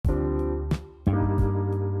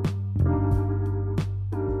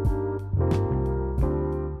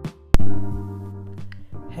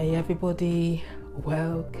everybody,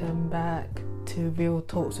 welcome back to Real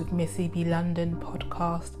Talks with Missy B London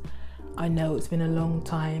podcast. I know it's been a long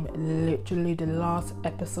time. Literally the last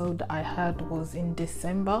episode that I had was in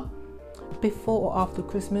December, before or after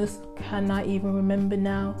Christmas. Can I even remember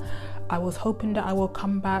now? I was hoping that I will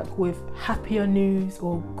come back with happier news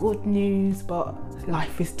or good news, but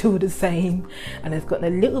life is still the same and it's gotten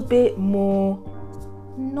a little bit more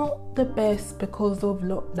not the best because of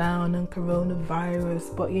lockdown and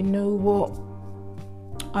coronavirus. But you know what,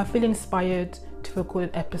 I feel inspired to record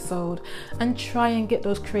an episode and try and get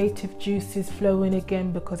those creative juices flowing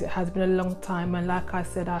again, because it has been a long time. And like I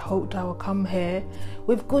said, I hoped I will come here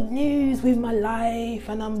with good news with my life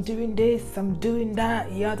and I'm doing this, I'm doing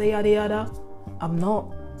that, yada yada yada. I'm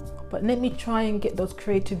not, but let me try and get those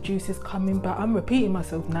creative juices coming back. I'm repeating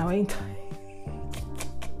myself now, ain't I?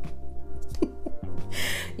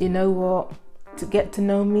 You know what, to get to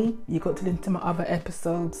know me, you got to listen to my other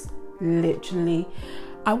episodes. Literally,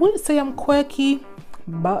 I wouldn't say I'm quirky,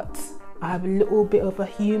 but I have a little bit of a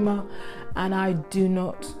humour and I do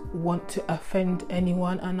not want to offend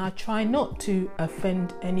anyone, and I try not to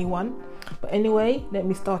offend anyone. But anyway, let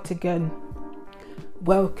me start again.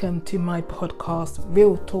 Welcome to my podcast,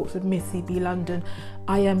 Real Talks with Missy B London.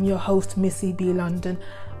 I am your host, Missy B London.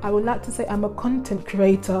 I would like to say I'm a content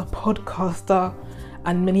creator, podcaster,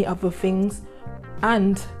 and many other things.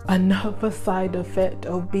 And another side effect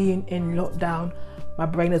of being in lockdown, my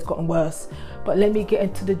brain has gotten worse. But let me get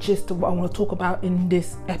into the gist of what I want to talk about in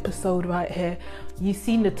this episode right here. You've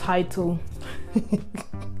seen the title.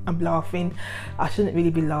 I'm laughing. I shouldn't really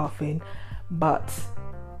be laughing, but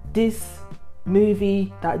this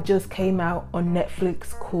movie that just came out on Netflix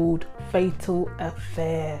called Fatal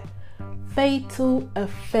Affair. Fatal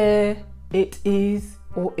Affair it is,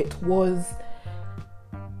 or it was.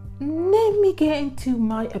 Let me get into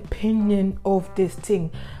my opinion of this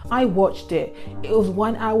thing. I watched it. It was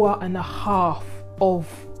 1 hour and a half of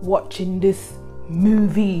watching this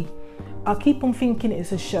movie. I keep on thinking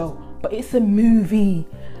it's a show, but it's a movie.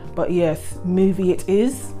 But yes, movie it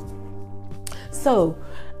is. So,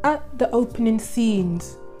 at the opening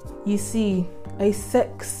scenes, you see a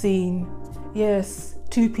sex scene. Yes,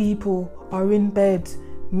 two people are in bed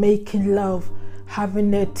making love,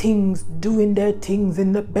 having their things, doing their things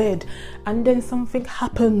in the bed, and then something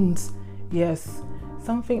happens. Yes,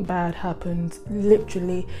 something bad happens.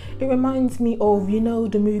 Literally, it reminds me of, you know,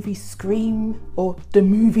 the movie Scream, or the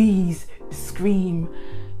movies Scream.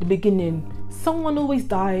 The beginning, someone always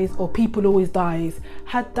dies or people always dies,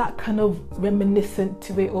 had that kind of reminiscent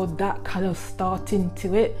to it, or that kind of starting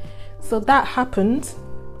to it. So that happened.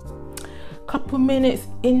 Couple minutes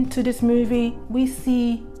into this movie, we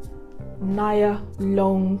see Nia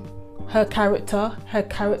Long, her character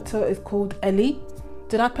is called Ellie.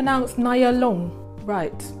 Did I pronounce Nia Long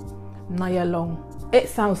right? Nia Long. It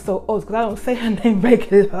sounds so odd because I don't say her name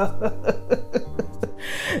regular.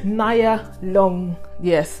 Nia Long,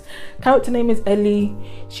 yes. Character name is Ellie.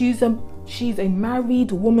 She's a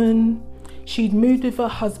married woman. She'd moved with her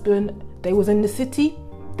husband. They was in the city.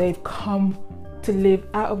 They've come to live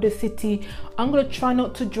out of the city. I'm going to try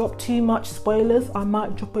not to drop too much spoilers. I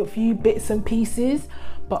might drop a few bits and pieces,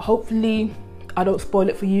 but hopefully I don't spoil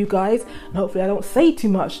it for you guys, and hopefully I don't say too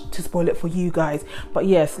much to spoil it for you guys. But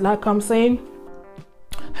yes, like I'm saying,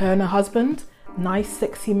 her and her husband, nice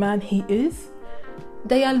sexy man he is,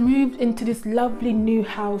 they are moved into this lovely new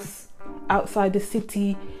house outside the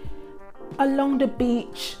city, along the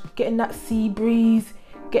beach, getting that sea breeze,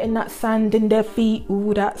 getting that sand in their feet,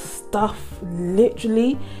 all that stuff.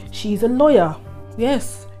 Literally, she's a lawyer.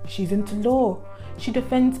 Yes, she's into law. She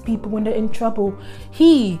defends people when they're in trouble.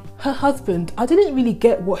 Her husband, I didn't really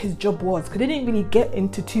get what his job was, because they didn't really get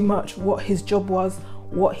into too much what his job was,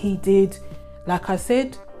 what he did. Like I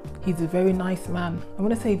said, he's a very nice man. I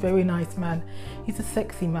want to say very nice man. He's a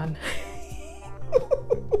sexy man.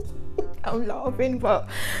 I'm laughing, but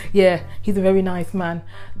yeah, he's a very nice man.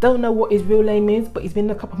 Don't know what his real name is, but he's been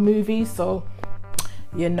in a couple of movies, so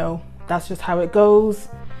you know, that's just how it goes.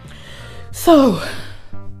 So,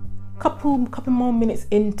 couple more minutes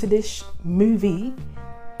into this movie,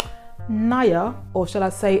 Nia, or shall I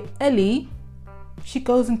say Ellie, she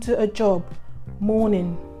goes into a job,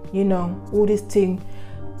 morning, you know, all this thing,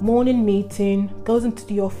 morning meeting, goes into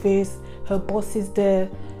the office, her boss is there,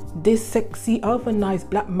 this sexy other nice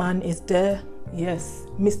black man is there. Yes,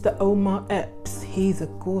 Mr. Omar Epps, he's a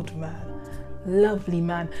good man, lovely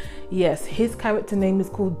man. Yes, his character name is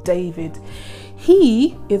called David.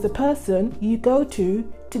 He is a person you go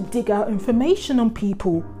to dig out information on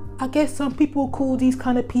people. I guess some people call these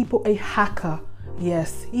kind of people a hacker.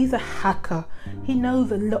 Yes, he's a hacker. He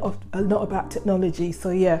knows a lot about technology.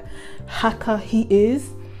 So yeah, hacker he is.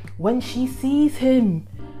 When she sees him,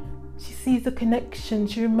 she sees the connection.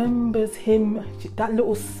 She remembers him. That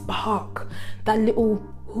little spark. That little,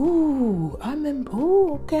 ooh, I remember.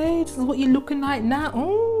 Oh, okay, this is what you're looking like now.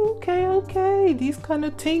 Oh, okay. These kind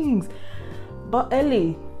of things. But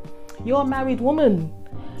Ellie, you're a married woman.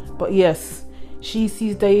 But yes, she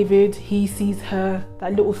sees David, he sees her,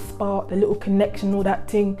 that little spark, the little connection, all that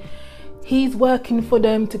thing. He's working for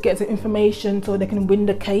them to get some information so they can win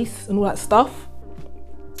the case and all that stuff.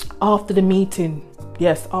 After the meeting,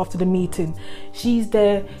 yes, after the meeting, she's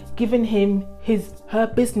there giving him her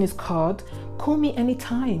business card. Call me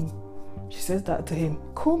anytime. She says that to him.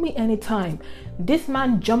 Call me anytime. This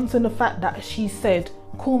man jumps on the fact that she said,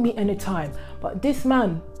 call me anytime. But this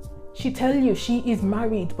man, she tell you she is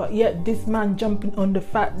married, but yet this man jumping on the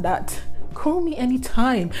fact that call me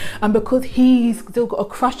anytime. And because he's still got a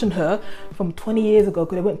crush on her from 20 years ago,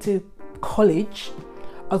 because they went to college.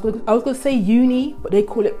 I was going to say uni, but they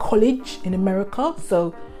call it college in America.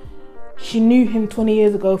 So she knew him 20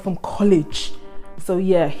 years ago from college. So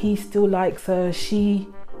yeah, he still likes her. She,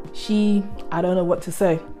 I don't know what to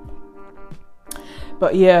say.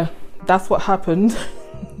 But yeah, that's what happened.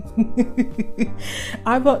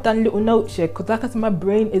 I wrote that little note here because like I said, my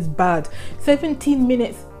brain is bad. 17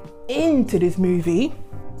 minutes into this movie,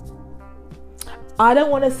 I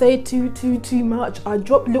don't want to say too much. I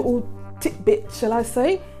dropped little tidbits, shall I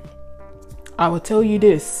say. I will tell you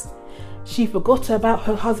this: she forgot about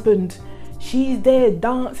her husband. She's there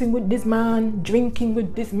dancing with this man, drinking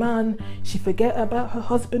with this man. She forget about her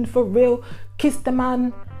husband for real. Kiss the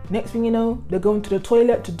man. Next thing you know, they're going to the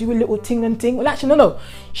toilet to do a little ting and ting. Well, actually, no.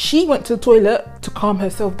 She went to the toilet to calm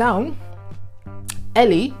herself down,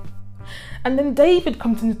 Ellie. And then David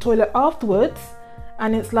comes in the toilet afterwards.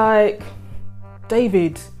 And it's like,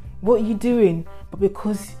 David, what are you doing? But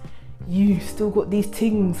because you still got these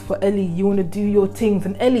things for Ellie, you want to do your things.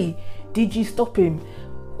 And Ellie, did you stop him?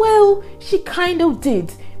 Well, she kind of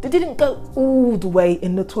did. They didn't go all the way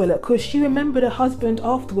in the toilet because she remembered her husband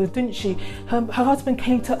afterwards, didn't she? Her husband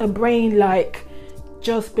came to her brain like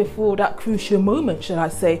just before that crucial moment, shall I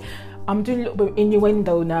say. I'm doing a little bit of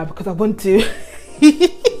innuendo now because I want to.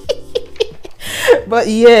 But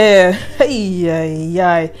yeah,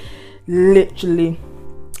 literally,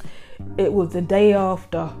 it was the day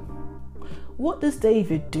after. What does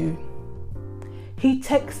David do? He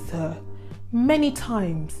texts her many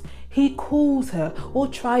times. He calls her or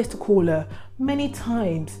tries to call her many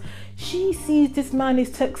times. She sees this man is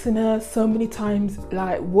texting her so many times,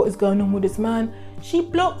 like what is going on with this man. She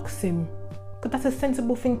blocks him because that's a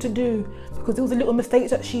sensible thing to do, because it was a little mistake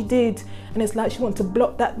that she did, and it's like she wants to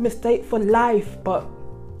block that mistake for life. But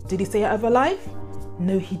did he stay out of her life?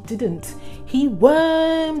 No, he didn't. He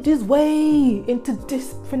wormed his way into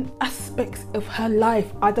different aspects of her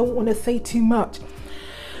life. I don't want to say too much.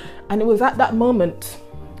 And it was at that moment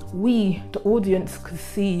we, the audience, could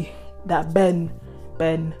see that Ben,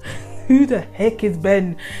 who the heck is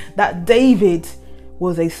Ben? That David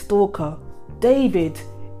was a stalker. David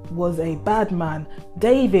was a bad man.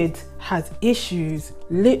 David has issues.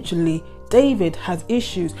 Literally, David has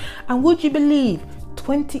issues. And would you believe,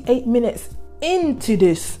 28 minutes into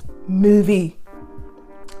this movie,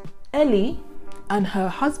 Ellie and her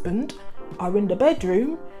husband are in the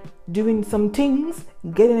bedroom doing some things,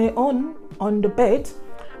 getting it on the bed.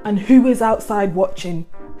 And who is outside watching?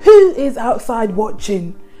 Who is outside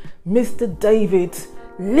watching? Mr. David.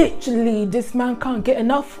 Literally, this man can't get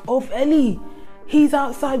enough of Ellie. He's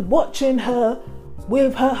outside watching her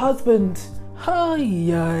with her husband.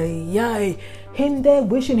 Him there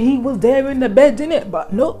wishing he was there in the bed, innit?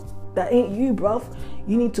 But nope, that ain't you, bruv.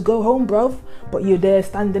 You need to go home, bruv. But you're there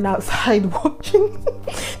standing outside watching.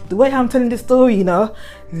 The way I'm telling this story, you know,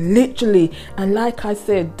 literally. And like I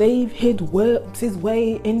said, David worked his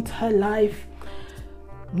way into her life,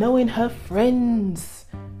 knowing her friends,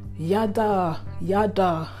 yada.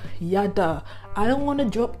 I don't want to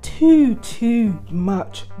drop too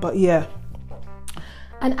much, but yeah.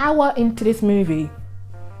 An hour into this movie,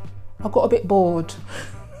 I got a bit bored.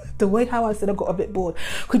 The way how I said I got a bit bored.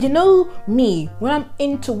 Because you know me, when I'm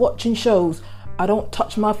into watching shows, I don't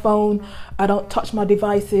touch my phone, I don't touch my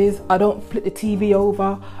devices, I don't flip the TV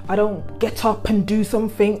over, I don't get up and do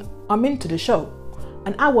something. I'm into the show.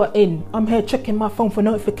 An hour in, I'm here checking my phone for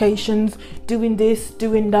notifications, doing this,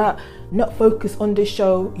 doing that, not focused on this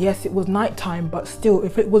show. Yes, it was nighttime, but still,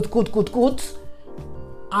 if it was good,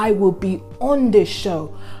 I will be on this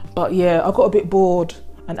show. But yeah, I got a bit bored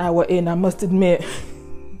an hour in, I must admit.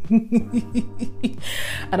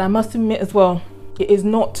 And I must admit as well, It is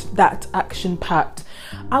not that action packed.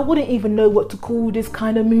 I wouldn't even know what to call this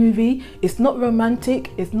kind of movie. It's not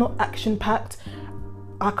romantic, it's not action packed.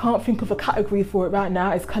 I can't think of a category for it right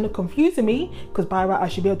now. It's kind of confusing me, because by right I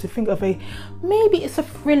should be able to think of maybe it's a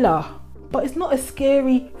thriller, but it's not a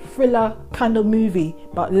scary thriller kind of movie.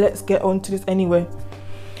 But let's get on to this anyway.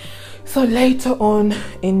 So later on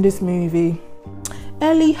in this movie,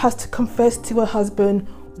 Ellie has to confess to her husband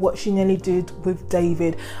what she nearly did with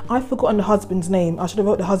David. I've forgotten the husband's name. I should have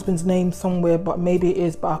wrote the husband's name somewhere, but maybe it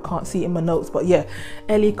is, but I can't see it in my notes. But yeah,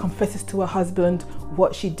 Ellie confesses to her husband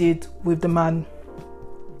what she did with the man.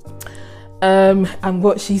 And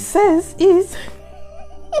what she says is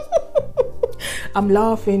I'm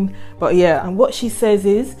laughing, but yeah, and what she says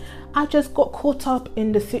is, I just got caught up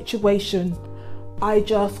in the situation. I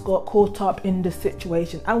just got caught up in the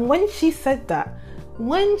situation. And when she said that,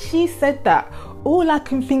 all I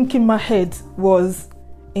can think in my head was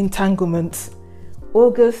entanglement.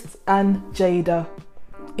 August and Jada.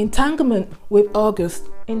 Entanglement with August.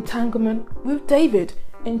 Entanglement with David.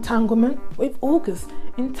 Entanglement with August.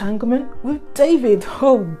 Entanglement with David.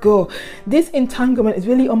 Oh god, this entanglement is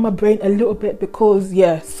really on my brain a little bit, because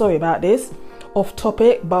yeah, sorry about this, off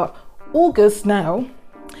topic, but August now,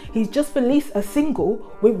 he's just released a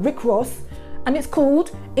single with Rick Ross, and it's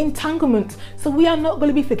called Entanglement. So we are not going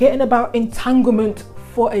to be forgetting about entanglement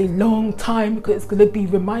for a long time, because it's going to be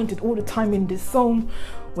reminded all the time in this song.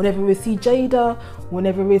 Whenever we see Jada,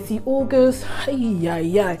 whenever we see August,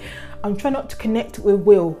 I'm trying not to connect with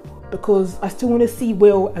Will, because I still want to see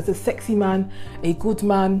Will as a sexy man, a good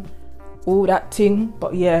man, all that thing.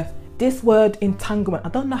 But yeah, this word entanglement, I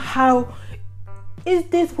don't know how, is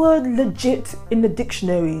this word legit in the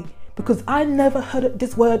dictionary? Because I never heard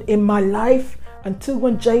this word in my life until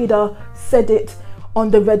when Jada said it on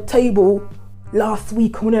the red table last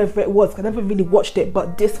week or whenever it was. I never really watched it,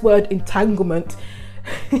 but this word entanglement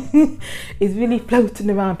is really floating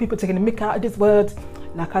around. People taking a mick out of this word.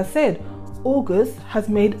 Like I said, August has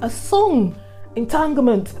made a song,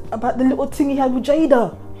 Entanglement, about the little thing he had with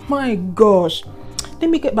Jada. My gosh. Let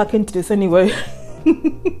me get back into this anyway.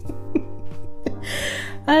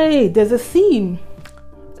 Hey, there's a scene.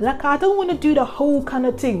 Like, I don't want to do the whole kind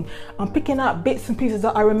of thing. I'm picking out bits and pieces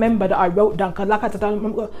that I remember, that I wrote down, because like I said, I don't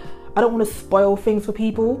want to spoil things for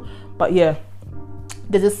people. But yeah,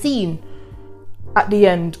 there's a scene at the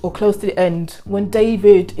end, or close to the end, when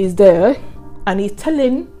David is there and he's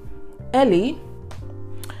telling Ellie,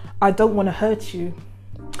 I don't want to hurt you.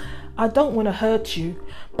 I don't want to hurt you.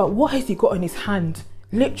 But what has he got in his hand?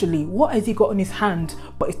 Literally, what has he got in his hand?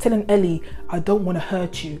 But he's telling Ellie, I don't want to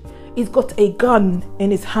hurt you. He's got a gun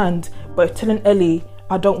in his hand, but he's telling Ellie,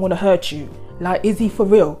 I don't want to hurt you. Like, is he for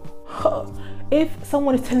real? If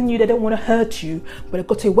someone is telling you they don't want to hurt you, but they've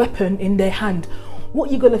got a weapon in their hand, what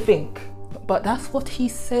are you going to think? But that's what he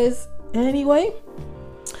says anyway.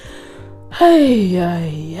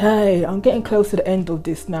 Hey, I'm getting close to the end of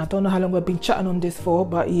this now. I don't know how long we've been chatting on this for,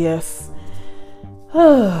 but yes.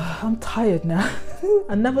 I'm tired now.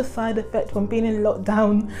 Another side effect from being in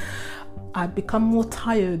lockdown, I've become more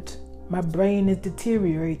tired. My brain is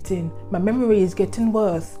deteriorating. My memory is getting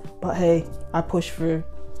worse. But hey, I push through.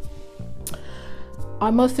 I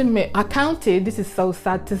must admit, I counted, this is so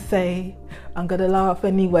sad to say, I'm gonna laugh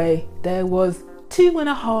anyway. There was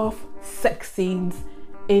 2.5 sex scenes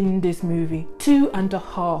in this movie.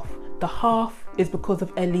 2.5. The half is because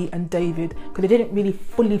of Ellie and David, because they didn't really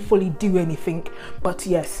fully do anything. But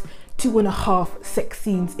yes, 2.5 sex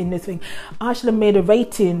scenes in this thing. I should have made a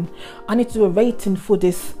rating. I need to do a rating for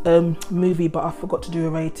this movie, but I forgot to do a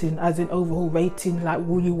rating, as in overall rating. Like,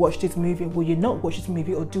 will you watch this movie, or will you not watch this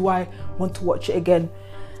movie, or do I want to watch it again?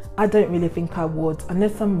 I don't really think I would,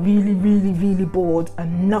 unless I'm really bored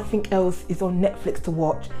and nothing else is on Netflix to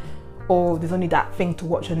watch, or there's only that thing to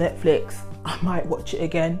watch on Netflix. I might watch it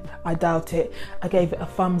again. I doubt it. I gave it a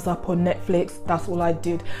thumbs up on Netflix. That's all I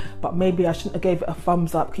did. But maybe I shouldn't have gave it a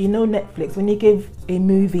thumbs up. You know, Netflix, when you give a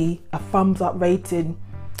movie a thumbs up rating,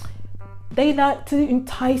 they like to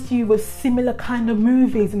entice you with similar kind of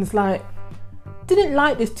movies, and it's like, didn't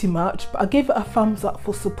like this too much, but I gave it a thumbs up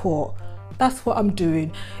for support. That's what I'm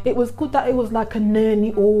doing. It was good that it was like a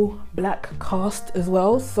nearly all black cast as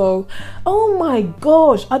well. So, oh my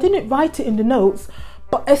gosh, I didn't write it in the notes,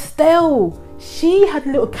 but Estelle, she had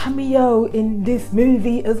a little cameo in this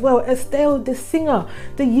movie as well. Estelle, the singer,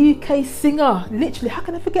 the UK singer. Literally, how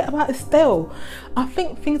can I forget about Estelle? I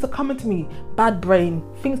think things are coming to me. Bad brain.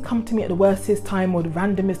 Things come to me at the worstest time or the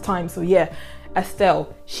randomest time. So yeah,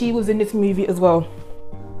 Estelle, she was in this movie as well.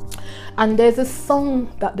 And there's a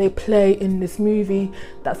song that they play in this movie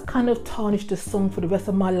that's kind of tarnished the song for the rest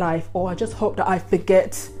of my life, or I just hope that I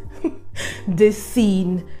forget this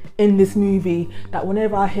scene in this movie that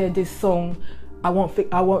whenever I hear this song, I won't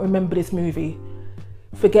remember this movie.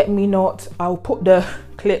 Forget Me Not. I'll put the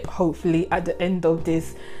clip hopefully at the end of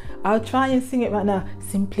this. I'll try and sing it right now.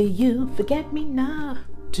 Simply you, forget me now.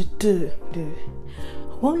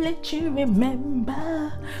 Won't let you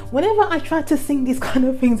remember. Whenever I try to sing these kind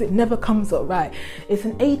of things, it never comes up right. It's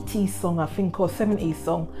an 80s song, I think, or 70s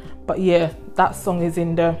song. But yeah, that song is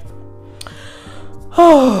in there.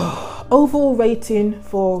 Overall rating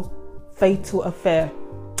for Fatal Affair.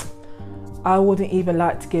 I wouldn't even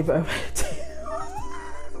like to give it a rating.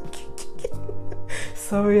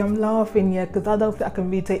 Sorry, I'm laughing, yeah, because I don't think I can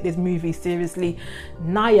really take this movie seriously.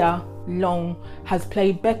 Nia Long has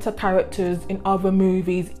played better characters in other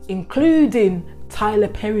movies, including Tyler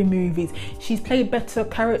Perry movies. She's played better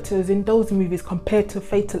characters in those movies compared to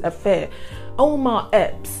Fatal Affair. Omar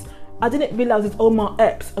Epps, I didn't realize it's Omar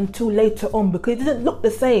Epps until later on because it didn't look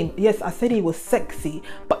the same. Yes, I said he was sexy,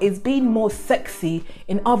 but it's been more sexy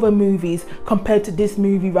in other movies compared to this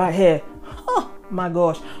movie right here. Oh my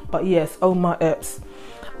gosh. But yes, Omar Epps.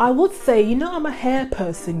 I would say, you know, I'm a hair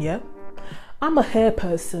person, yeah? I'm a hair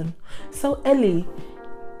person. So Ellie,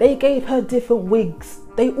 they gave her different wigs.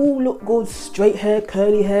 They all look good. Straight hair,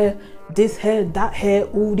 curly hair, this hair, that hair,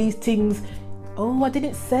 all these things. Oh, I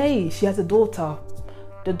didn't say she has a daughter.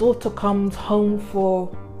 The daughter comes home for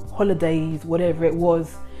holidays, whatever it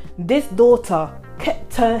was. This daughter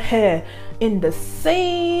kept her hair in the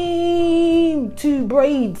same 2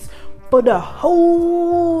 braids for the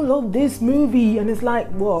whole of this movie, and it's like,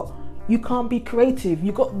 what? You can't be creative.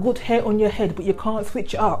 You got good hair on your head, but you can't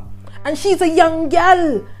switch it up. And she's a young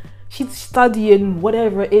gal. She's studying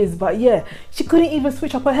whatever it is, but yeah, she couldn't even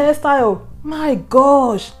switch up her hairstyle. My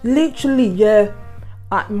gosh, literally, yeah.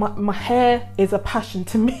 My hair is a passion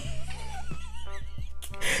to me.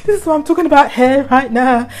 This is why I'm talking about hair right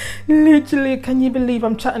now. Literally, can you believe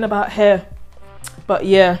I'm chatting about hair? But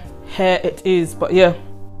yeah, hair it is. But yeah,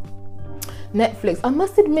 Netflix, I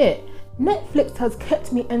must admit, Netflix has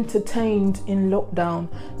kept me entertained in lockdown.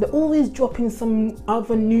 They're always dropping some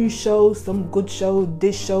other new shows, some good show,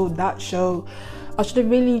 this show, that show. I should have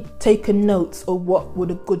really taken notes of what were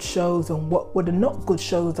the good shows and what were the not good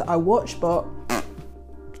shows that I watched, but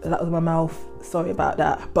that was my mouth. Sorry about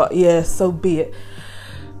that. But yeah, so be it.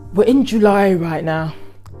 We're in July right now.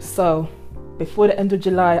 So before the end of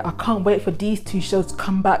July, I can't wait for these 2 shows to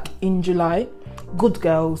come back in July. Good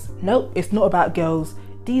Girls. Nope, it's not about girls.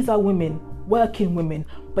 These are women, working women,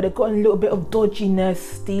 but they've got a little bit of dodginess,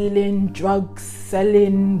 stealing, drugs,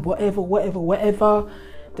 selling, whatever.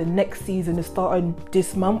 The next season is starting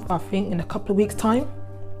this month, I think, in a couple of weeks' time.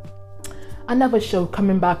 Another show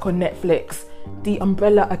coming back on Netflix, The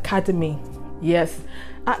Umbrella Academy. Yes,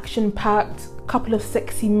 action-packed, couple of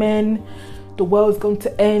sexy men, the world's going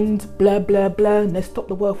to end, blah, blah, blah, let's stop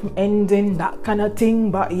the world from ending, that kind of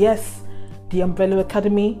thing. But yes, The Umbrella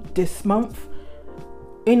Academy this month.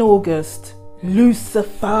 In August,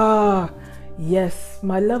 Lucifer. Yes,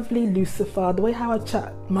 my lovely Lucifer. The way how I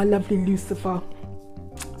chat, my lovely Lucifer.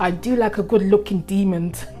 I do like a good looking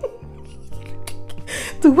demon.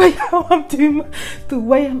 The way how I'm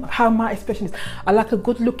doing, how my expression is. I like a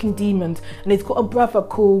good looking demon, and he's got a brother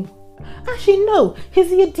called, actually no,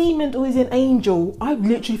 is he a demon or is he an angel? I've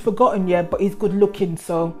literally forgotten, yeah, but he's good looking,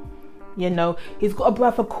 so, you know. He's got a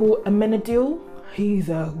brother called Amenadiel. He's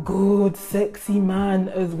a good, sexy man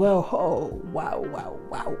as well. Oh,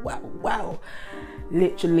 wow.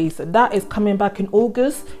 Literally. So that is coming back in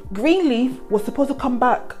August. Greenleaf was supposed to come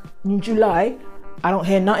back in July. I don't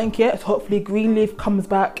hear nothing yet. So hopefully Greenleaf comes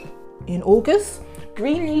back in August.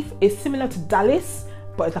 Greenleaf is similar to Dallas,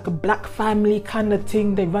 but it's like a black family kind of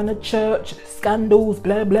thing. They run a church, scandals,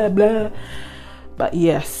 blah, blah, blah. But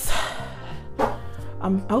yes.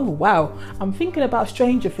 Oh, wow. I'm thinking about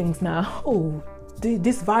Stranger Things now. Oh,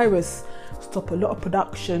 this virus stopped a lot of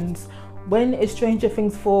productions. When is Stranger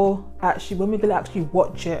Things 4 actually, when we're gonna actually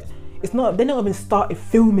watch it? They're not even started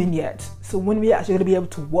filming yet. So when we actually gonna be able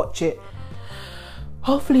to watch it?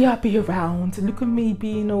 Hopefully I'll be around. Look at me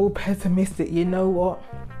being all pessimistic. You know what?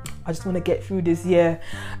 I just want to get through this year,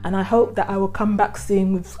 and I hope that I will come back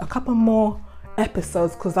soon with a couple more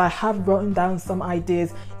episodes, because I have written down some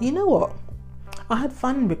ideas. You know what? I had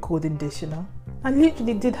fun recording this, you know. I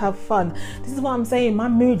literally did have fun. This is what I'm saying. My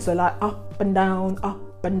moods are like up and down.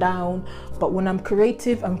 But when I'm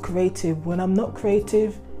creative, I'm creative. When I'm not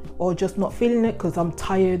creative or just not feeling it because I'm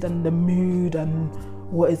tired and the mood and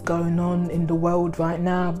what is going on in the world right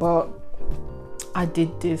now, but I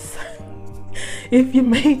did this. If you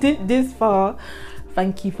made it this far,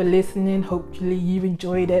 thank you for listening. Hopefully you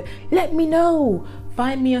enjoyed it. Let me know.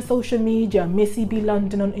 Find me on social media, Missy B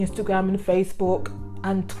London on Instagram and Facebook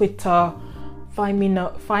and Twitter. Find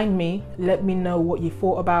me, let me know what you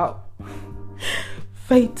thought about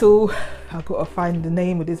Fatal, I've got to find the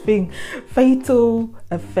name of this thing, Fatal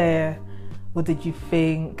Affair. What did you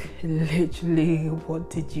think? Literally, what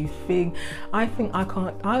did you think? I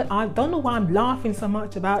don't know why I'm laughing so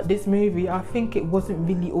much about this movie. I think it wasn't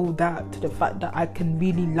really all that, to the fact that I can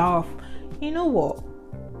really laugh. You know what?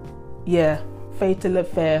 Yeah, Fatal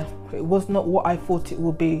Affair. It was not what I thought it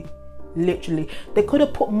would be. Literally, they could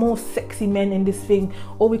have put more sexy men in this thing,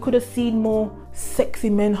 or we could have seen more sexy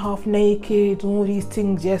men half naked and all these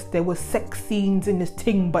things. Yes, there were sex scenes in this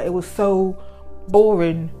thing, but it was so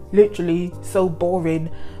boring, literally so boring.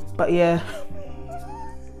 But yeah,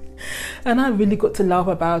 and I really got to laugh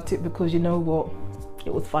about it because you know what,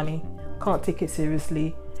 it was funny. Can't take it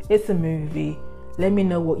seriously. It's a movie. Let me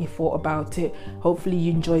know what you thought about it. Hopefully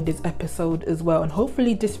you enjoyed this episode as well, and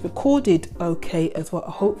hopefully this recorded okay as well.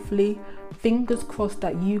 Hopefully, fingers crossed,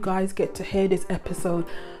 that you guys get to hear this episode.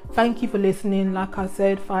 Thank you for listening. Like I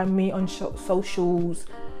said, find me on socials,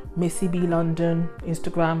 Missy B London,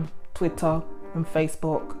 Instagram, Twitter and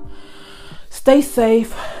Facebook. Stay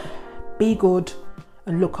safe, be good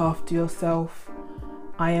and look after yourself.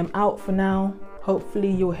 I am out for now. Hopefully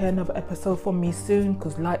you'll hear another episode from me soon,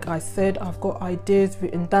 because like I said, I've got ideas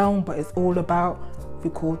written down, but it's all about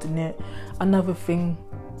recording it. Another thing,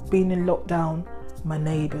 being in lockdown, my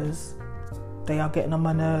neighbours, they are getting on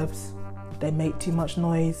my nerves. They make too much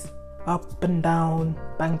noise, up and down,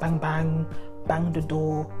 bang bang bang, bang the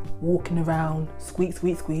door, walking around, squeak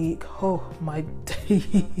squeak squeak. Oh my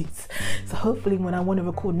days. So hopefully when I want to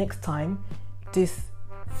record next time, this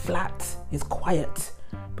flat is quiet.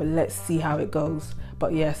 But let's see how it goes.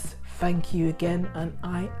 But yes, thank you again, and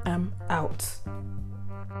I am out.